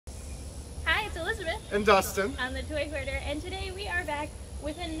Elizabeth. And Dustin. On the Toy Hoarder, and today we are back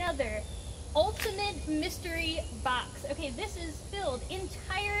with another ultimate mystery box. Okay, this is filled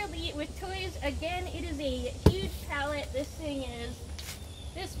entirely with toys. Again, it is a huge pallet. This thing is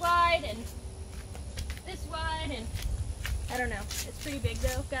this wide and this wide, and I don't know. It's pretty big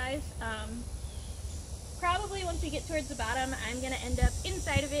though, guys. Probably once we get towards the bottom, I'm going to end up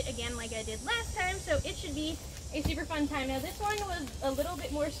inside of it again like I did last time, so it should be a super fun time. Now this one was a little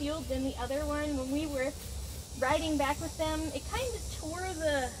bit more sealed than the other one. When we were riding back with them, it kind of tore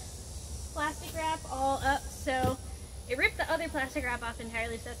the plastic wrap all up, so it ripped the other plastic wrap off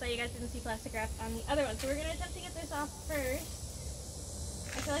entirely, so that's why you guys didn't see plastic wrap on the other one. So we're going to attempt to get this off first.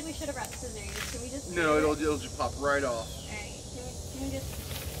 I feel like we should have brought scissors. Can we just... No, it'll just pop right off. Alright, can we just...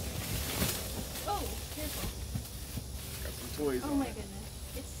 Oh, careful. Got some toys Oh on my it. goodness.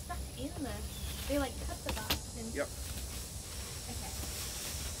 It's stuck in the... They like cut the box and... Yep. Okay.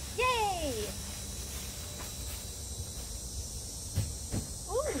 Yay!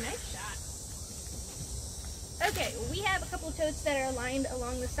 Ooh, nice shot. Okay, we have a couple totes that are lined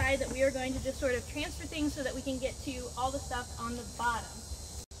along the side that we are going to just sort of transfer things so that we can get to all the stuff on the bottom.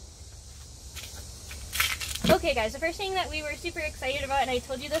 Okay guys, the first thing that we were super excited about, and I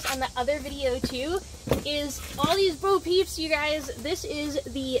told you this on the other video too, is all these Bo Peeps, you guys. This is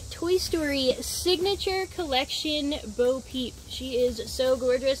the Toy Story Signature Collection Bo Peep. She is so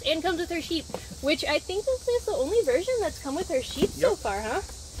gorgeous and comes with her sheep, which I think this is the only version that's come with her sheep so far, huh?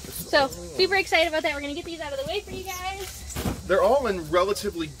 So, super excited about that. We're going to get these out of the way for you guys. They're all in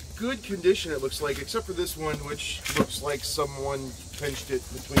relatively good condition, it looks like, except for this one, which looks like someone pinched it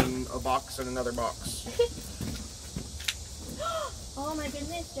between a box and another box. Oh my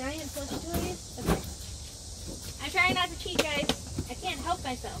goodness, giant plush toys. Okay. I'm trying not to cheat, guys. I can't help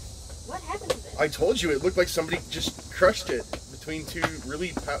myself. What happened to this? I told you, it looked like somebody just crushed it between two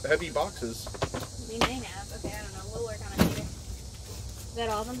really heavy boxes. They may have. Okay, I don't know. We'll work on it later. Is that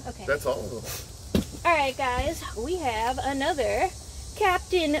all of them? Okay. That's all of them. Alright guys, we have another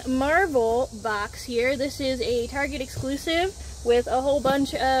Captain Marvel box here. This is a Target exclusive with a whole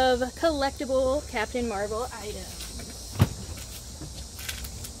bunch of collectible Captain Marvel items.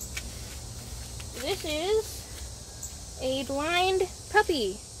 This is a blind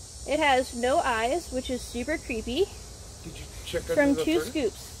puppy. It has no eyes, which is super creepy. Did you check From two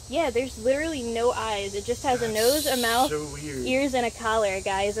scoops. Yeah, there's literally no eyes. It just has a nose, a mouth, so weird. Ears, and a collar,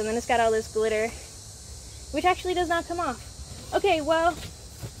 guys. And then it's got all this glitter, which actually does not come off. Okay, well,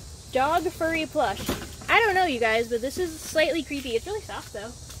 dog furry plush. I don't know, you guys, but this is slightly creepy. It's really soft, though.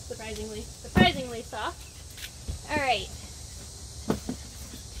 Surprisingly soft. All right.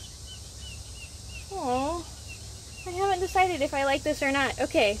 Oh, I haven't decided if I like this or not.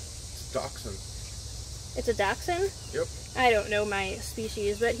 Okay. It's Dachshund. It's a Dachshund? Yep. I don't know my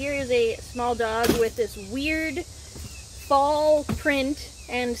species, but here is a small dog with this weird fall print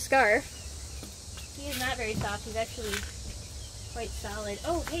and scarf. He is not very soft. He's actually quite solid.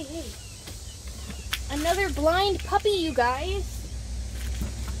 Oh, hey, hey. Another blind puppy, you guys.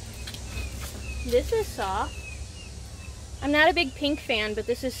 This is soft. I'm not a big pink fan, but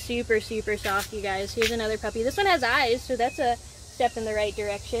this is super, super soft, you guys. Here's another puppy. This one has eyes, so that's a step in the right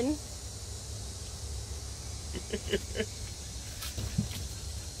direction.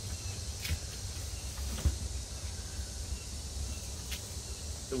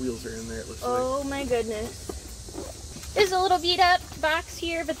 The wheels are in there, it looks like. Oh my goodness. This is a little beat up box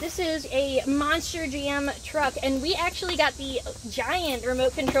here, but this is a Monster Jam truck, and we actually got the giant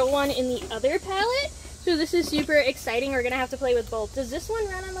remote control one in the other palette. So this is super exciting. We're going to have to play with both. Does this one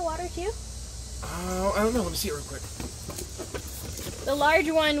run on the water too? I don't know. Let me see it real quick. The large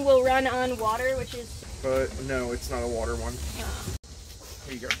one will run on water, which is... But no, it's not a water one. Oh.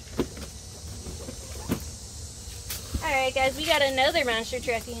 Here you go. Alright guys, we got another monster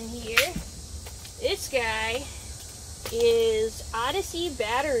truck in here. This guy is Odyssey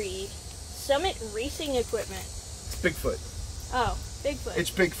Battery Summit Racing Equipment. It's Bigfoot. Oh, Bigfoot.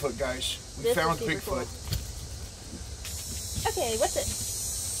 It's Bigfoot, guys. We found Bigfoot. Cool. Okay, what's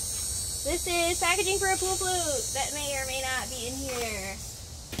this? This is packaging for a pool flute that may or may not be in here.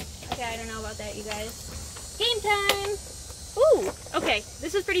 Okay, I don't know about that, you guys. Game time! Ooh, okay,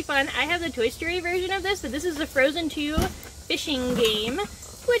 this is pretty fun. I have the Toy Story version of this, but this is the Frozen 2 fishing game,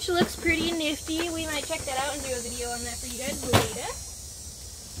 which looks pretty nifty. We might check that out and do a video on that for you guys later.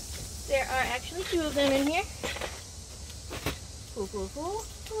 There are actually 2 of them in here. Cool, cool,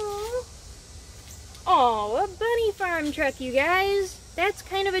 cool. Oh, a bunny farm truck, you guys. That's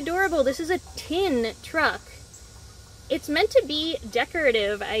kind of adorable. This is a tin truck. It's meant to be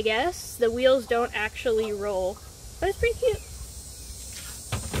decorative, I guess. The wheels don't actually roll, but it's pretty cute.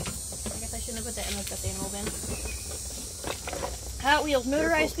 I guess I shouldn't gonna put that in the stuffed animal bin. Hot Wheels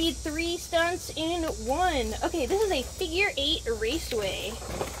Motorized Speed 3 stunts in 1. Okay, this is a figure 8 raceway,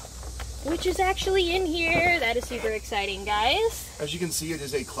 which is actually in here. That is super exciting, guys. As you can see, it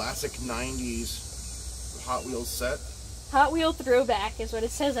is a classic 90s Hot Wheels set. Hot Wheel throwback is what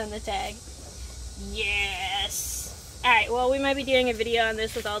it says on the tag. Yes! Alright, well, we might be doing a video on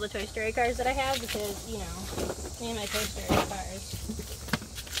this with all the Toy Story cars that I have because, you know, me and my Toy Story cars.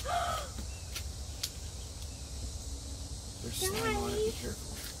 There's slime on it, be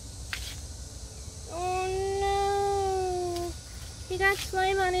careful. Oh no! He got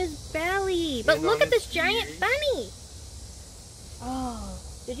slime on his belly. But look at this giant bunny! Oh,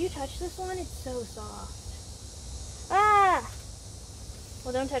 did you touch this one? It's so soft. Ah!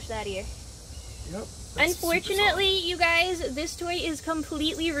 Well, don't touch that ear. Yep. Unfortunately, you guys, this toy is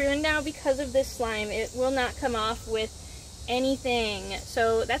completely ruined now because of this slime. It will not come off with anything.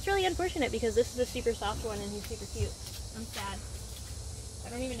 So that's really unfortunate because this is a super soft one and he's super cute. I'm sad. I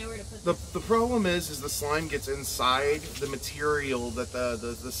don't even know where to put this. The problem is the slime gets inside the material that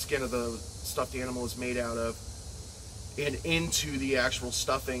the skin of the stuffed animal is made out of and into the actual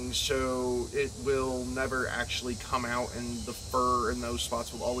stuffing, so it will never actually come out, and the fur in those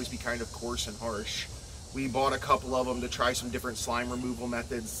spots will always be kind of coarse and harsh. We bought a couple of them to try some different slime removal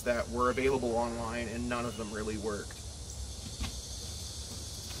methods that were available online, and none of them really worked.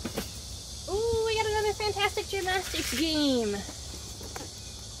 Ooh, we got another fantastic gymnastics game.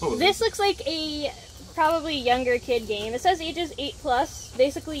 Oh, This looks like a probably younger kid game. It says ages 8+.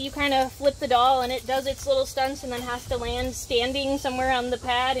 Basically, you kind of flip the doll and it does its little stunts and then has to land standing somewhere on the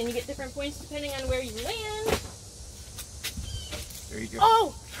pad, and you get different points depending on where you land. There you go.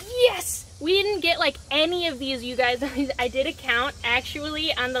 Oh, yes! We didn't get like any of these, you guys. I did a count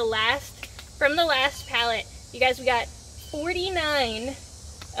actually on from the last pallet. You guys, we got 49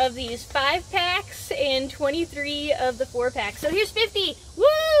 of these 5-packs and 23 of the 4-packs. So here's 50.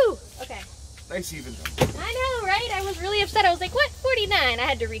 Woo! Okay. Nice even. I know, right? I was really upset. I was like, what? 49? I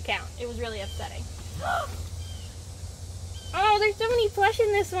had to recount. It was really upsetting. Oh, there's so many plush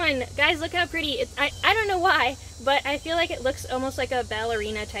in this one. Guys, look how pretty. I don't know why, but I feel like it looks almost like a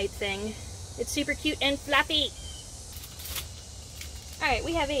ballerina type thing. It's super cute and fluffy. Alright,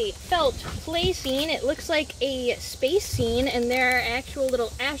 we have a felt play scene. It looks like a space scene, and there are actual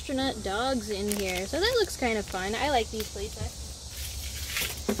little astronaut dogs in here. So that looks kind of fun. I like these play sets.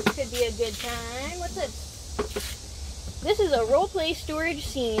 Could be a good time. What's this? This is a role-play storage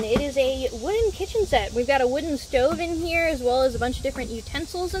scene. It is a wooden kitchen set. We've got a wooden stove in here, as well as a bunch of different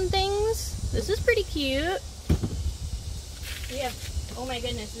utensils and things. This is pretty cute. We have, oh my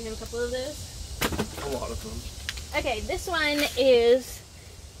goodness, we have a couple of those. A lot of them. Okay, this one is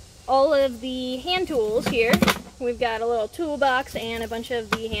all of the hand tools here. We've got a little toolbox and a bunch of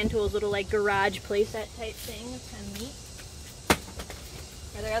the hand tools, little like garage playset type thing. That's kind of neat.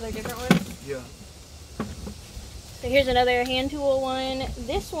 Are there other different ones? Yeah. So here's another hand tool one.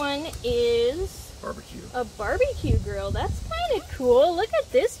 This one is Barbecue. a barbecue grill. That's kind of cool. Look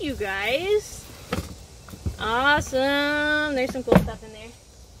at this, you guys. Awesome. There's some cool stuff in there.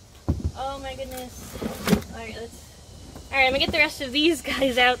 Oh my goodness. Alright, I'm gonna get the rest of these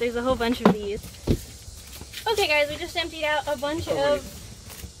guys out. There's a whole bunch of these. Okay guys, we just emptied out a bunch of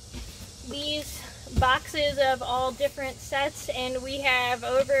these boxes of all different sets, and we have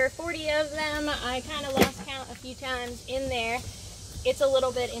over 40 of them. I kind of lost count a few times in there. It's a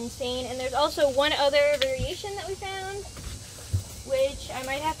little bit insane. And there's also one other variation that we found, which I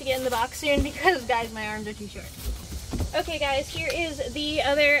might have to get in the box soon because, guys, my arms are too short. Okay guys, here is the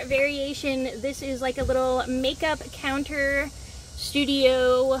other variation. This is like a little makeup counter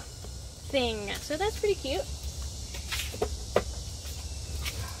studio thing. So that's pretty cute.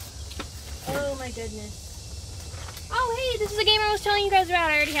 Oh my goodness. Oh hey, this is a game I was telling you guys about.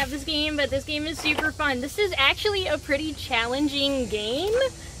 I already have this game, but this game is super fun. This is actually a pretty challenging game.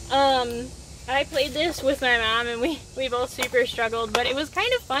 I played this with my mom and we both super struggled, but it was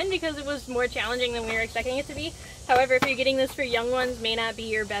kind of fun because it was more challenging than we were expecting it to be. However, if you're getting this for young ones, may not be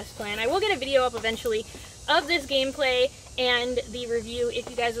your best plan. I will get a video up eventually of this gameplay and the review. If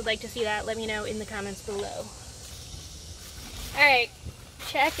you guys would like to see that, let me know in the comments below. Alright,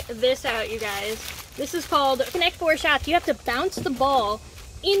 check this out, you guys. This is called Connect 4 Shots. You have to bounce the ball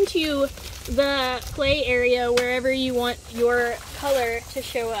into the play area wherever you want your color to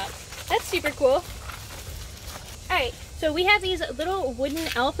show up. That's super cool. Alright, so we have these little wooden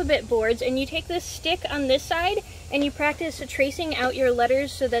alphabet boards, and you take this stick on this side and you practice tracing out your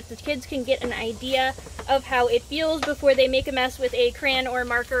letters so that the kids can get an idea of how it feels before they make a mess with a crayon or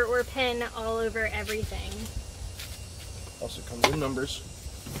marker or pen all over everything. Also comes in numbers.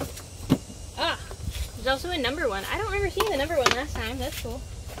 There's also a number one. I don't remember seeing the number one last time. That's cool.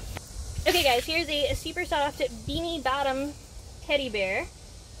 Okay guys, here's a super soft beanie bottom teddy bear.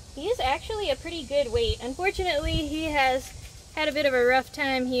 He is actually a pretty good weight. Unfortunately, he has had a bit of a rough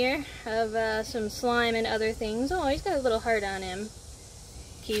time here of some slime and other things. Oh, he's got a little heart on him.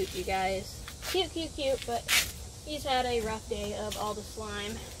 Cute, you guys. Cute, cute, cute, but he's had a rough day of all the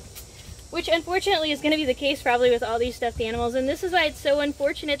slime. Which unfortunately is going to be the case probably with all these stuffed animals. And this is why it's so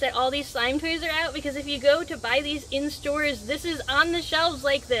unfortunate that all these slime toys are out, because if you go to buy these in stores, this is on the shelves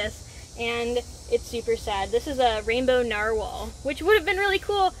like this. And it's super sad. This is a rainbow narwhal, which would have been really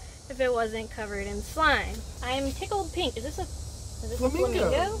cool if it wasn't covered in slime. I'm tickled pink. Is this a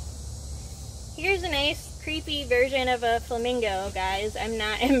flamingo? Here's a nice creepy version of a flamingo, guys. I'm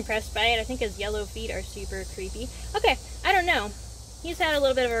not impressed by it. I think his yellow feet are super creepy. Okay, I don't know. He's had a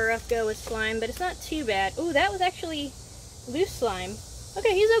little bit of a rough go with slime, but it's not too bad. Ooh, that was actually loose slime.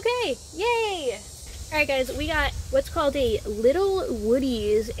 Okay, he's okay. Yay! Alright guys, we got what's called a Little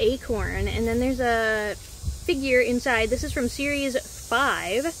Woody's acorn, and then there's a figure inside. This is from series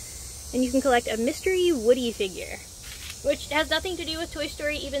 5, and you can collect a Mystery Woody figure, which has nothing to do with Toy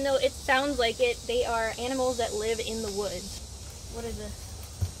Story, even though it sounds like it. They are animals that live in the woods. What is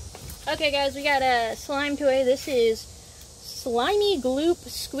this? Okay guys, we got a slime toy. This is Slimy Gloop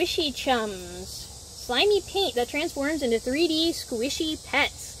Squishy Chums. Slimy paint that transforms into 3D squishy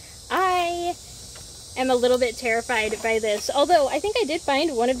pets. I am a little bit terrified by this. Although, I think I did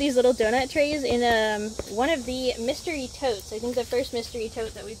find one of these little donut trays in one of the mystery totes. I think the first mystery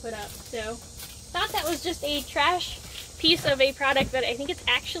tote that we put up. So, thought that was just a trash piece of a product, but I think it's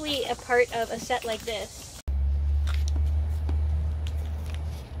actually a part of a set like this.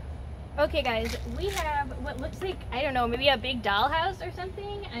 Okay guys, we have what looks like, I don't know, maybe a big dollhouse or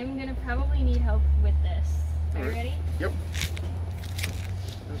something. I'm gonna probably need help with this. Are you ready? Yep.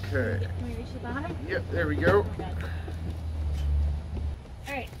 Okay. Can we reach the bottom? Yep, there we go.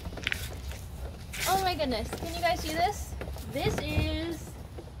 Alright. Oh my goodness, can you guys see this? This is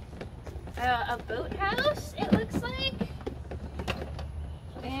a boathouse, it looks like.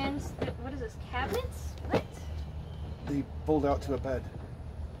 And what is this, cabinets? What? They fold out to a bed.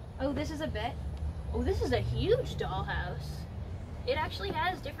 Oh, this is a bed. Oh, this is a huge dollhouse. It actually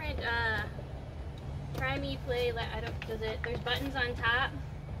has different, try me, play, there's buttons on top.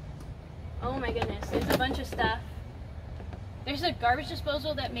 Oh my goodness, there's a bunch of stuff. There's a garbage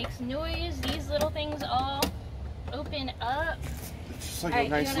disposal that makes noise. These little things all open up. It's just like a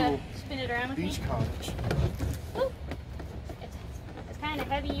nice little spin it around with beach me? cottage. Ooh. It's kind of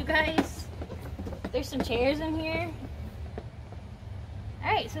heavy, you guys. There's some chairs in here.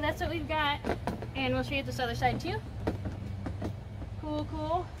 Alright, so that's what we've got, and we'll show you this other side too. Cool,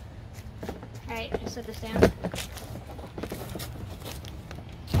 cool. Alright, just set this down.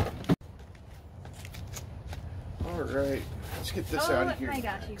 Alright, let's get this out of here. Oh my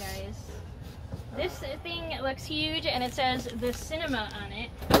gosh, you guys. This thing looks huge, and it says the cinema on it.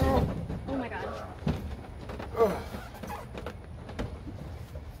 Oh my gosh. Oh.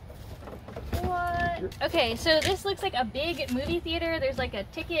 What? Okay, so this looks like a big movie theater. There's like a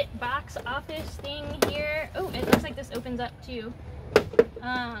ticket box office thing here. Oh, it looks like this opens up too.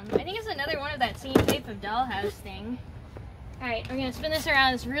 I think it's another one of that same type of dollhouse thing. Alright, we're gonna spin this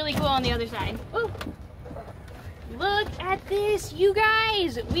around. It's really cool on the other side. Ooh. Look at this, you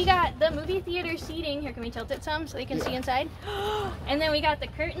guys! We got the movie theater seating. Here, can we tilt it some so they can see inside? And then we got the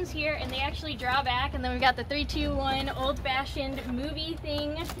curtains here, and they actually draw back. And then we got the 3, 2, 1 old-fashioned movie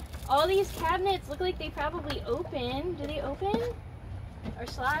thing. All these cabinets look like they probably open. Do they open? Or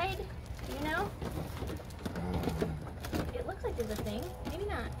slide? Do you know? It looks like there's a thing. Maybe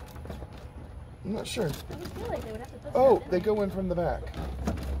not. I'm not sure. I just feel like they would have to put Oh, they go in from the back.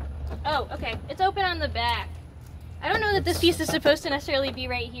 Oh, okay. It's open on the back. I don't know that this piece is supposed to necessarily be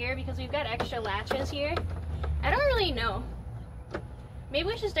right here because we've got extra latches here. I don't really know. Maybe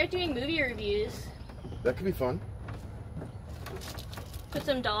we should start doing movie reviews. That could be fun. Put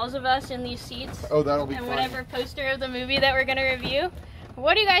some dolls of us in these seats. Oh, that'll be fun. And whatever poster of the movie that we're going to review.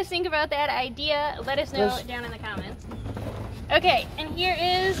 What do you guys think about that idea? Let us know down in the comments. Okay, and here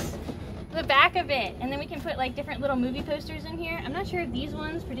is the back of it. And then we can put like different little movie posters in here. I'm not sure if these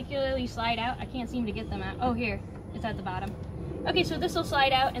ones particularly slide out. I can't seem to get them out. Oh, here. It's at the bottom. Okay, so this will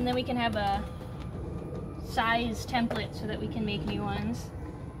slide out, and then we can have a size template so that we can make new ones.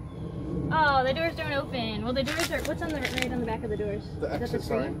 Oh, the doors don't open. Well, the doors are... What's on the right on the back of the doors? The exit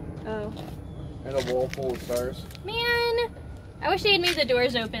sign. Oh. And a wall full of stars. Man! I wish they had made the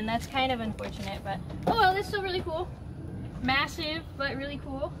doors open. That's kind of unfortunate, but... Oh, well, this is still really cool. Massive, but really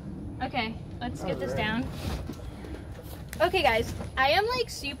cool. Okay, let's get this down. Okay guys, I am like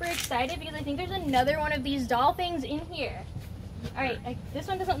super excited because I think there's another one of these doll things in here. Alright, this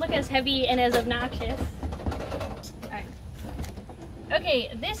one doesn't look as heavy and as obnoxious. Alright. Okay,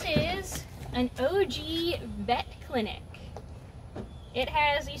 this is an OG vet clinic. It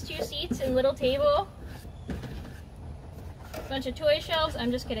has these 2 seats and little table. A bunch of toy shelves. I'm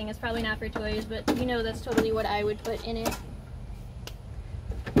just kidding, it's probably not for toys, but you know that's totally what I would put in it.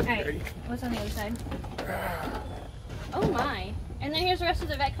 Alright, what's on the other side? Oh my. And then here's the rest of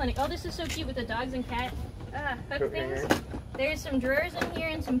the vet clinic. Oh, this is so cute with the dogs and cat hook things. There's some drawers in here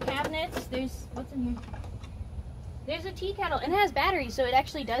and some cabinets. There's, what's in here? There's a tea kettle and it has batteries, so it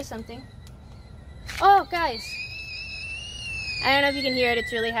actually does something. Oh, guys. I don't know if you can hear it.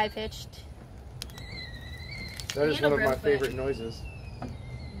 It's really high pitched. That is one of my favorite noises.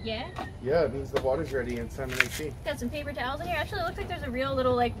 Yeah? Yeah, it means the water's ready and it's time to make tea. Got some paper towels in here. Actually, it looks like there's a real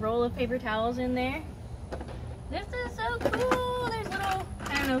little like roll of paper towels in there. This is so cool. There's little,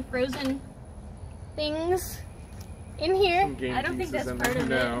 I don't know, frozen things in here. I don't think that's part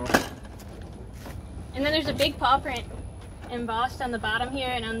of it. And then there's a big paw print embossed on the bottom here,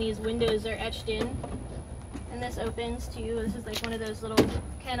 and on these windows are etched in. And this opens too. This is like one of those little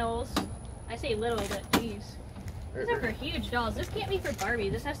kennels. I say little, but geez. These are for huge dolls. This can't be for Barbie.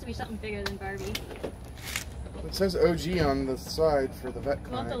 This has to be something bigger than Barbie. It says OG on the side for the vet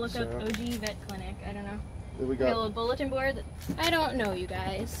clinic. We'll have to look up OG vet clinic. I don't know. We got a little bulletin board. I don't know, you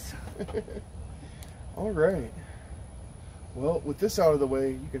guys. All right. Well, with this out of the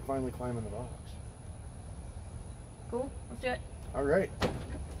way, you can finally climb in the box. Cool. Let's do it. All right.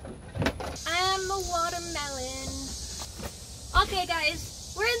 I'm a watermelon. Okay,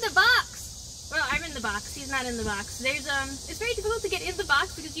 guys, we're in the box. Well, I'm in the box. He's not in the box. There's it's very difficult to get in the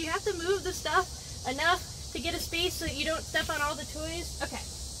box because you have to move the stuff enough to get a space so that you don't step on all the toys. Okay,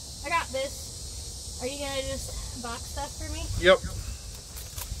 I got this. Are you gonna just box stuff for me? Yep.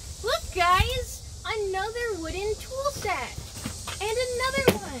 Look, guys, another wooden tool set and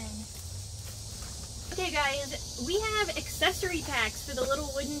another one. Okay, guys, we have accessory packs for the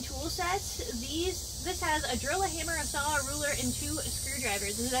little wooden tool sets. This has a drill, a hammer, a saw, a ruler, and 2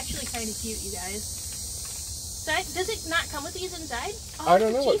 screwdrivers. This is actually kind of cute, you guys. So, does it not come with these inside? Oh, I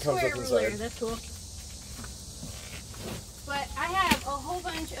don't know what comes with ruler. inside. That's cool. But I have a whole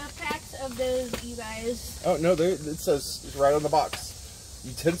bunch of packs of those, you guys. Oh, no, it says right on the box.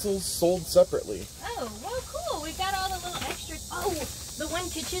 Utensils sold separately. Oh, well, cool. We've got all the little extras. Oh, the one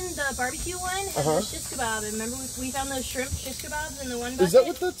kitchen, the barbecue one, has the shish kebab. And remember we found those shrimp shish kebabs in the one bucket? Is that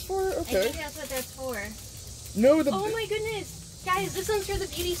what that's for? Okay. I think that's what that's for. No, oh my goodness. Guys, this one's for the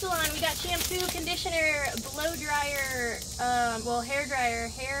beauty salon. We got shampoo, conditioner, blow dryer, well, hair dryer,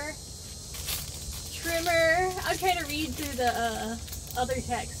 hair trimmer. I'm trying to read through the other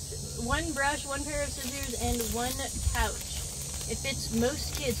text. 1 brush, 1 pair of scissors, and 1 pouch. It fits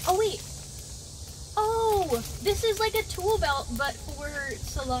most kids. Oh, wait. Oh, this is like a tool belt, but for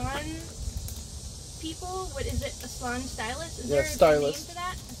salon people. What is it? A salon stylist? Is there a name for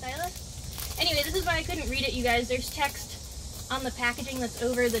that? A stylist? Anyway, this is why I couldn't read it, you guys. There's text on the packaging that's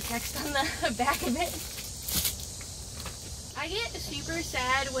over the text on the back of it. I get super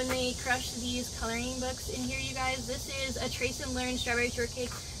sad when they crush these coloring books in here, you guys. This is a Trace and Learn Strawberry Shortcake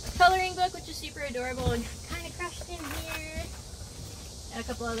coloring book, which is super adorable and kind of crushed in here. And a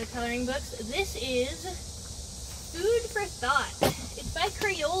couple other coloring books. This is Food for Thought. It's by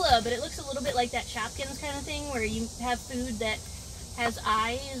Crayola, but it looks a little bit like that Shopkins kind of thing, where you have food that has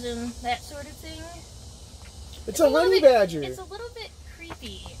eyes and that sort of thing. It's a honey badger. It's a little bit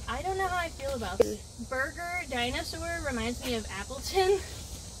creepy. I don't know how I feel about this. Burger Dinosaur reminds me of Appleton.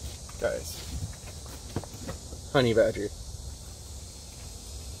 Guys. Honey badger.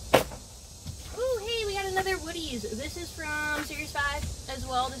 Ooh, hey, we got another Woodies. This is from Series 5 as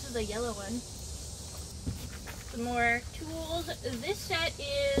well. This is a yellow one. Some more tools. This set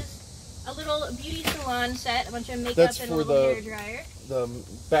is a little beauty salon set. A bunch of makeup and a little hair dryer. The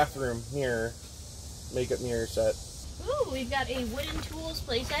bathroom mirror. Makeup mirror set. Ooh, we've got a wooden tools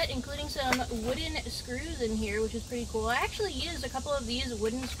playset, including some wooden screws in here, which is pretty cool. I actually used a couple of these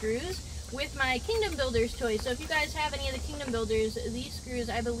wooden screws with my Kingdom Builders toys, so if you guys have any of the Kingdom Builders, these screws,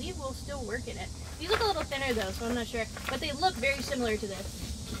 I believe, will still work in it. These look a little thinner, though, so I'm not sure, but they look very similar to this.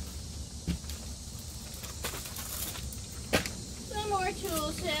 Some more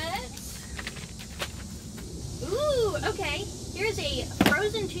tool sets. Ooh, okay. Here's a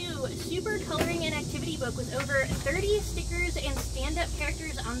Frozen 2 Super Coloring and Activity Book with over 30 stickers and stand-up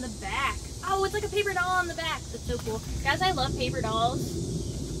characters on the back. Oh, it's like a paper doll on the back. That's so cool. Guys, I love paper dolls.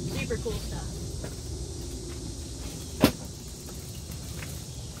 Super cool stuff.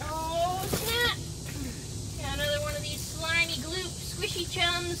 Oh, snap! Got another one of these slime Lucky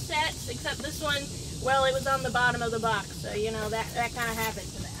Chums sets, except this one, well, it was on the bottom of the box, so you know, that kind of happened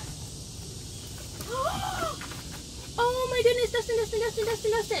to that. Oh my goodness,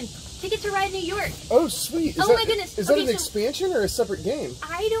 Dustin! Ticket to Ride New York. Oh, sweet. My goodness. Is that an expansion or a separate game?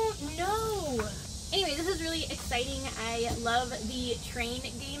 I don't know. Anyway, this is really exciting. I love the train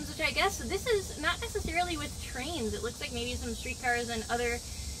games, which I guess this is not necessarily with trains. It looks like maybe some streetcars and other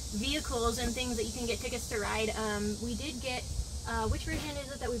vehicles and things that you can get tickets to ride. We did get, which version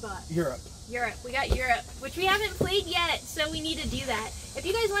is it that we bought? Europe. We got Europe, which we haven't played yet, so we need to do that. If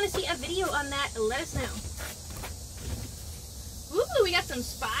you guys want to see a video on that, let us know. Ooh, we got some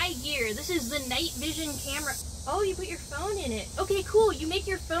spy gear. This is the night vision camera. Oh, you put your phone in it. Okay, cool. You make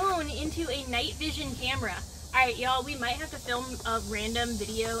your phone into a night vision camera. Alright, y'all, we might have to film a random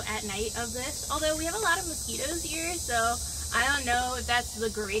video at night of this. Although we have a lot of mosquitoes here, so I don't know if that's the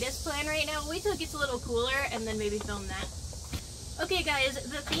greatest plan right now. Wait till it gets a little cooler and then maybe film that. Okay guys,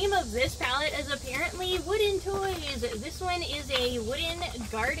 the theme of this palette is apparently wooden toys. This one is a wooden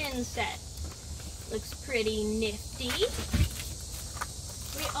garden set. Looks pretty nifty.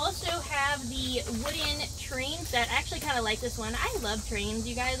 We also have the wooden train set. I actually kind of like this one. I love trains,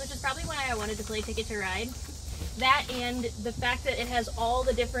 you guys, which is probably why I wanted to play Ticket to Ride. That and the fact that it has all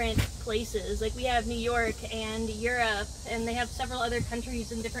the different places. Like we have New York and Europe, and they have several other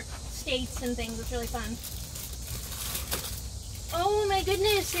countries and different states and things. It's really fun. Oh my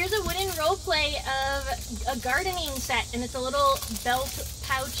goodness, here's a wooden role play of a gardening set, and it's a little belt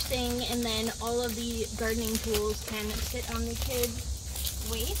pouch thing, and then all of the gardening tools can sit on the kid's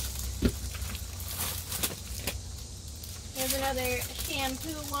waist. Here's another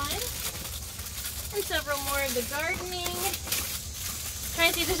shampoo one, and several more of the gardening.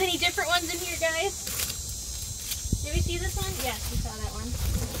 Trying to see if there's any different ones in here, guys. Did we see this one? Yes, we saw that one.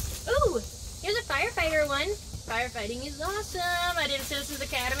 Ooh, here's a firefighter one. Firefighting is awesome. I did a Citizens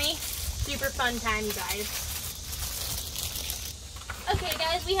Academy. Super fun time, you guys. Okay,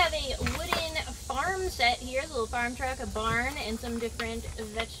 guys, we have a wooden farm set here. A little farm truck, a barn, and some different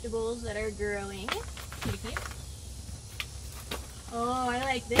vegetables that are growing. Pretty cute. Oh, I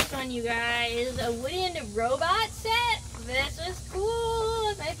like this one, you guys. A wooden robot set. This is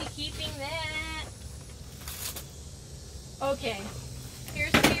cool. I might be keeping that. Okay.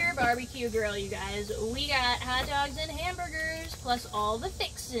 Here's for your barbecue grill, you guys. We got hot dogs and hamburgers, plus all the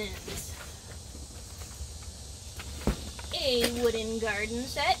fixins. A wooden garden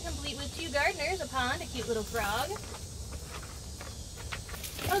set, complete with 2 gardeners, a pond, a cute little frog.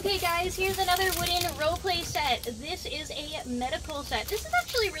 Okay guys, here's another wooden roleplay set. This is a medical set. This is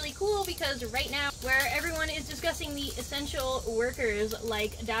actually really cool because right now, where everyone is discussing the essential workers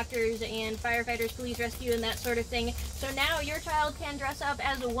like doctors and firefighters, police, rescue, and that sort of thing, so now your child can dress up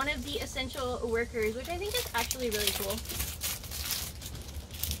as one of the essential workers, which I think is actually really cool.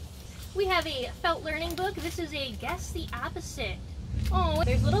 We have a felt learning book. This is a guess the opposite. Oh,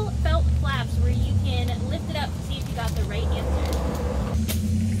 there's little felt flaps where you can lift it up to see if you got the right answer.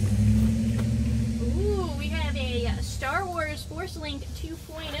 Star Wars Force Link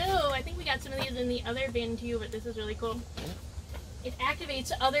 2.0. I think we got some of these in the other bin too, but this is really cool. It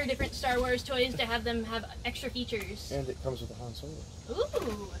activates other different Star Wars toys to have them have extra features. And it comes with a Han Solo.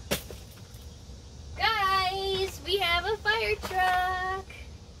 Ooh! Guys, we have a fire truck.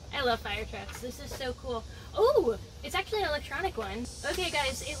 I love fire trucks. This is so cool. Oh, it's actually an electronic one. Okay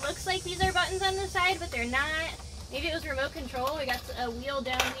guys, it looks like these are buttons on the side, but they're not. Maybe it was remote control. We got a wheel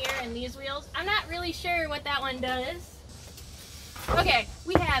down here and these wheels. I'm not really sure what that one does. Okay,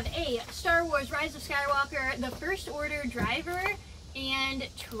 we have a Star Wars Rise of Skywalker, the First Order driver, and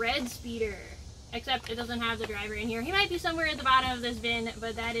tread speeder. Except it doesn't have the driver in here. He might be somewhere at the bottom of this bin,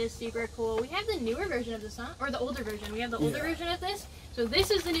 but that is super cool. We have the newer version of this, huh? Or the older version. We have the older version of this. So this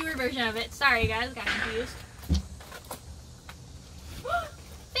is the newer version of it. Sorry guys, got confused.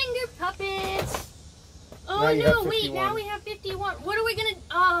 Finger puppets! Oh no, wait, now we have 51. What are we gonna,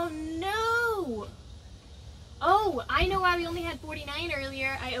 oh no! Oh, I know why we only had 49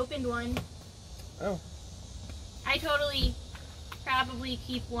 earlier. I opened one. Oh. I totally probably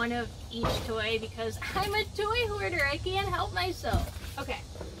keep one of each toy because I'm a toy hoarder. I can't help myself. Okay.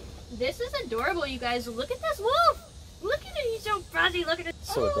 This is adorable, you guys. Look at this wolf! Look at it, he's so fuzzy. Look at it.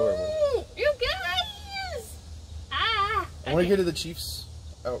 So adorable. You guys! Ah! I want to get to the Chiefs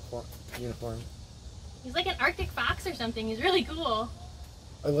uniform. He's like an Arctic fox or something. He's really cool.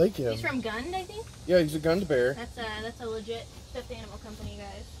 I like him. He's from Gund, I think. Yeah, he's a Gund bear. That's a legit stuffed animal company,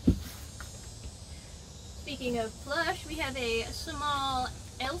 guys. Speaking of plush, we have a small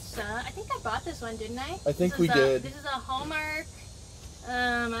Elsa. I think I bought this one, didn't I? I think we did. This is a Hallmark.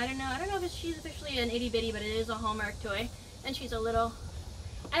 I don't know if she's officially an itty bitty, but it is a Hallmark toy. And she's a little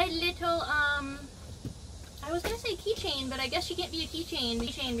a little, I was gonna say keychain, but I guess she can't be a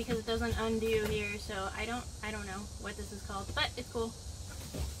keychain because it doesn't undo here, so I don't know what this is called, but it's cool.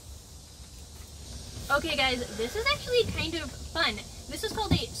 Okay guys, this is actually kind of fun. This is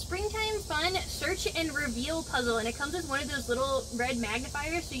called a Springtime Fun Search and Reveal Puzzle, and it comes with one of those little red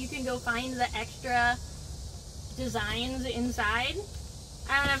magnifiers so you can go find the extra designs inside.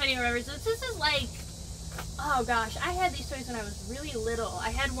 I don't know if anyone remembers this. This is like, oh gosh, I had these toys when I was really little. I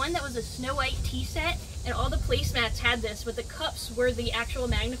had one that was a Snow White tea set, and all the placemats had this, but the cups were the actual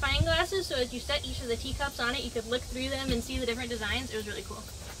magnifying glasses, so as you set each of the teacups on it, you could look through them and see the different designs. It was really cool.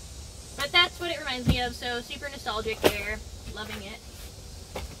 But that's what it reminds me of, so super nostalgic there. Loving it.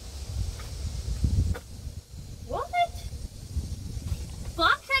 What?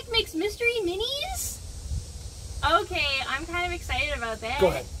 Block Tech makes mystery minis? Okay, I'm kind of excited about that. Go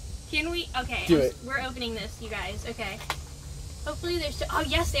ahead. Can we? Okay, Do it. We're opening this, you guys. Okay. Hopefully they're still. Oh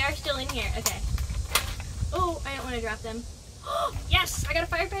yes, they are still in here. Okay. Oh, I don't want to drop them. Oh yes, I got a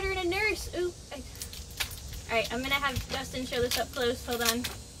firefighter and a nurse. Ooh. All right, I'm gonna have Dustin show this up close. Hold on.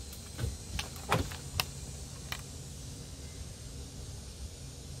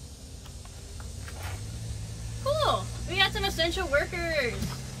 Cool. We got some essential workers.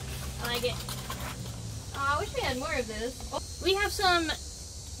 I like it. I wish we had more of this. Oh, we have some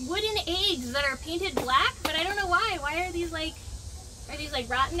wooden eggs that are painted black, but I don't know why. Why are these like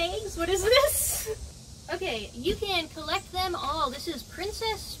rotten eggs? What is this? Okay, you can collect them all. This is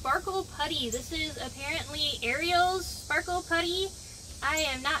Princess Sparkle Putty. This is apparently Ariel's Sparkle Putty. I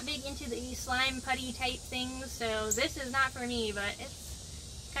am not big into the slime putty type things, so this is not for me, but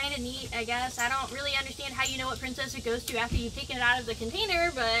it's kind of neat, I guess. I don't really understand how you know what princess it goes to after you've taken it out of the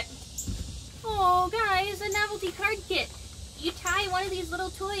container, but... Oh, guys, a novelty card kit. You tie one of these little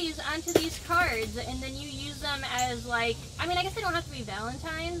toys onto these cards, and then you use them as, like, I mean, I guess they don't have to be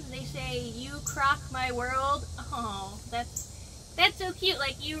Valentine's. They say, "You crock my world." Oh, that's so cute.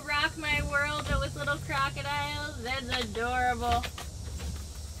 Like, "You rock my world," but with little crocodiles. That's adorable.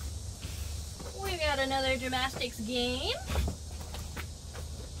 We got another gymnastics game.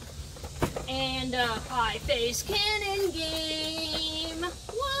 And a high face cannon game.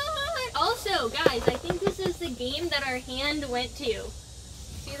 What? Also, guys, I think this is the game that our hand went to.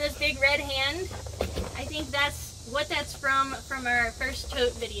 See this big red hand? I think that's what that's from our first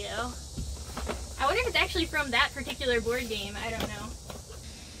tote video. I wonder if it's actually from that particular board game. I don't know.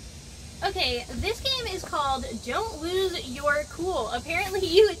 Okay, this game is called Don't Lose Your Cool. Apparently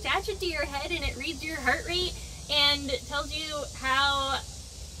you attach it to your head and it reads your heart rate and tells you how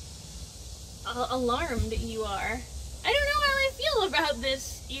alarmed you are. I don't know how I feel about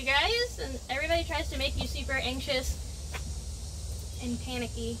this, you guys, and everybody tries to make you super anxious and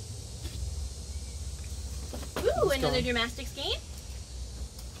panicky. Ooh, another gymnastics game.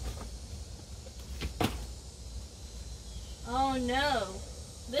 Oh no,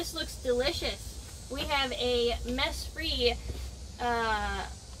 this looks delicious. We have a mess-free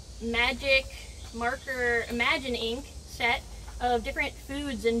magic marker Imagine ink set of different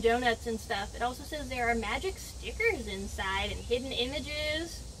foods and donuts and stuff. It also says there are magic stickers inside and hidden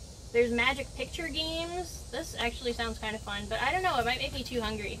images. There's magic picture games. This actually sounds kind of fun, but I don't know, it might make me too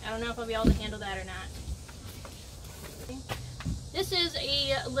hungry. I don't know if I'll be able to handle that or not. This is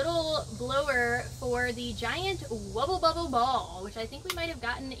a little blower for the giant Wubble Bubble Ball, which I think we might have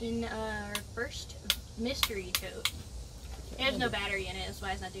gotten in our first mystery tote. There's no battery in it, that's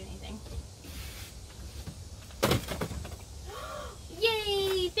why it's not doing anything.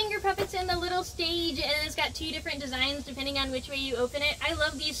 Yay! Finger puppets in the little stage, and it's got two different designs depending on which way you open it. I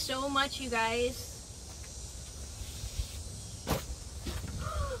love these so much, you guys.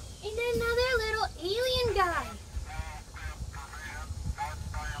 And another little alien guy.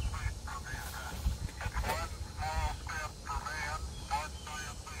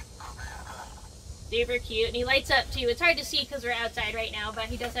 Super cute, and he lights up too. It's hard to see because we're outside right now, but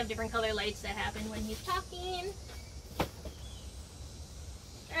he does have different color lights that happen when he's talking.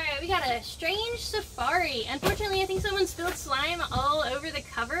 Alright, we got a strange safari. Unfortunately, I think someone spilled slime all over the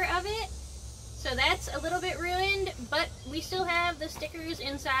cover of it, so that's a little bit ruined, but we still have the stickers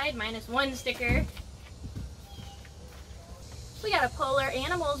inside, minus one sticker. We got a Polar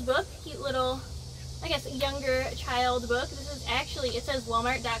Animals book, cute little, I guess, younger child book. This is actually, it says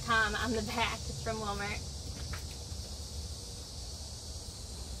Walmart.com on the back. It's from Walmart.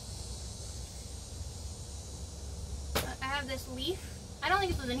 I have this leaf. I don't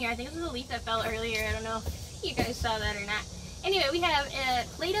think this was in here. I think this was a leaf that fell earlier. I don't know if you guys saw that or not. Anyway, we have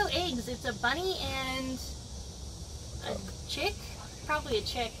Play-Doh eggs. It's a bunny and a chick. Probably a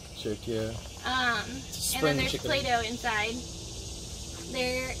chick. Chick, yeah. And then there's Play-Doh inside.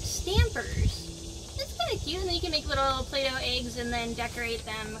 they're stampers. It's kind of cute, and then you can make little Play-Doh eggs and then decorate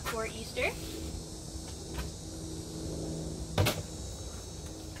them for Easter.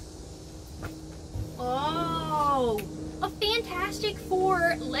 Oh, a Fantastic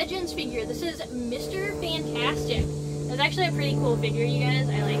Four Legends figure. This is Mr. Fantastic. That's actually a pretty cool figure, you guys.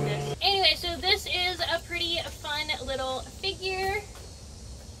 I like this. Anyway, so this is a pretty fun little figure.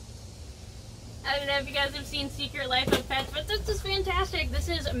 I don't know if you guys have seen Secret Life of Pets, but this is fantastic. This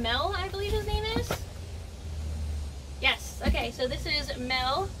is Mel, I believe his name is. Yes, okay, so this is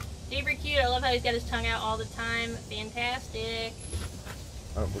Mel. Super cute. I love how he's got his tongue out all the time. Fantastic.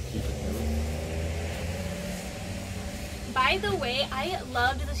 We're keeping him. By the way, I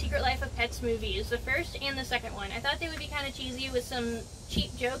loved the Secret Life of Pets movies, the first and the second one. I thought they would be kind of cheesy with some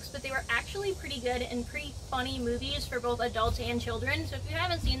cheap jokes, but they were actually pretty good and pretty funny movies for both adults and children. So if you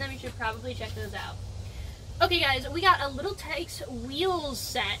haven't seen them, you should probably check those out. Okay guys, we got a Little Tikes wheels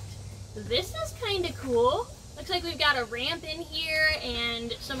set. This is kind of cool. Looks like we've got a ramp in here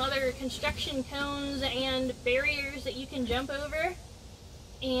and some other construction cones and barriers that you can jump over.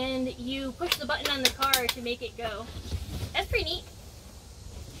 And you push the button on the car to make it go. That's pretty neat.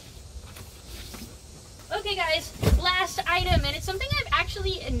 Okay guys, last item, and it's something I've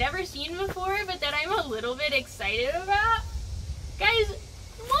actually never seen before, but that I'm a little bit excited about. Guys,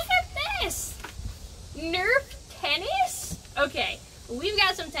 look at this! Nerf tennis? Okay, we've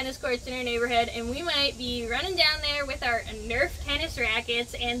got some tennis courts in our neighborhood, and we might be running down there with our Nerf tennis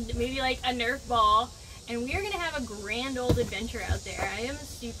rackets and maybe like a Nerf ball, and we are going to have a grand old adventure out there. I am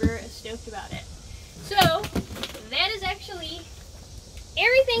super stoked about it. So, that is actually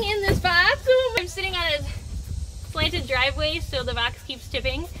everything in this box. I'm sitting on a slanted driveway, so the box keeps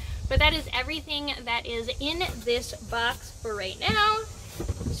tipping. But that is everything that is in this box for right now.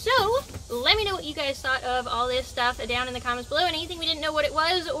 So, let me know what you guys thought of all this stuff down in the comments below. And anything we didn't know what it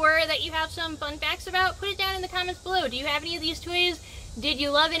was, or that you have some fun facts about, put it down in the comments below. Do you have any of these toys? Did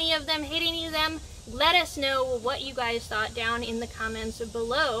you love any of them? Hate any of them? Let us know what you guys thought down in the comments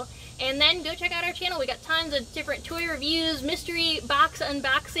below. And then go check out our channel. We got tons of different toy reviews, mystery box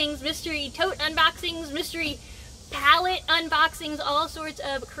unboxings, mystery tote unboxings, mystery palette unboxings, all sorts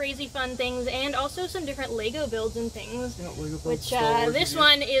of crazy fun things, and also some different Lego builds and things. Yeah, Lego builds, which this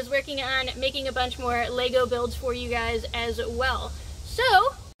one is working on making a bunch more Lego builds for you guys as well.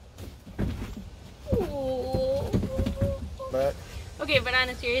 So, okay, but on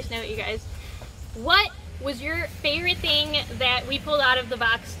a serious note, you guys, what was your favorite thing that we pulled out of the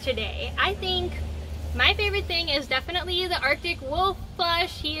box today? I think my favorite thing is definitely the Arctic wolf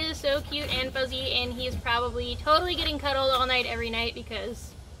plush. He is so cute and fuzzy, and he's probably totally getting cuddled all night every night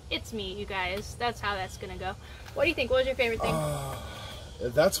because it's me, you guys. That's how that's gonna go. What do you think? What was your favorite thing?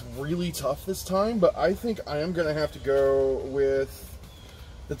 That's really tough this time, but I think I am gonna have to go with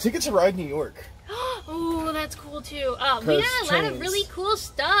the Ticket to Ride New York. Oh, that's cool too. We got a lot of really cool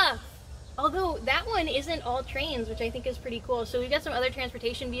stuff. Although that one isn't all trains, which I think is pretty cool. So we've got some other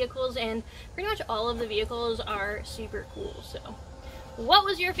transportation vehicles, and pretty much all of the vehicles are super cool. So what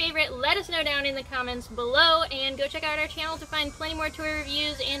was your favorite? Let us know down in the comments below, and go check out our channel to find plenty more toy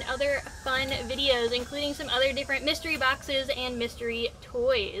reviews and other fun videos, including some other different mystery boxes and mystery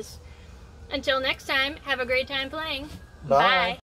toys. Until next time, have a great time playing. Bye. Bye.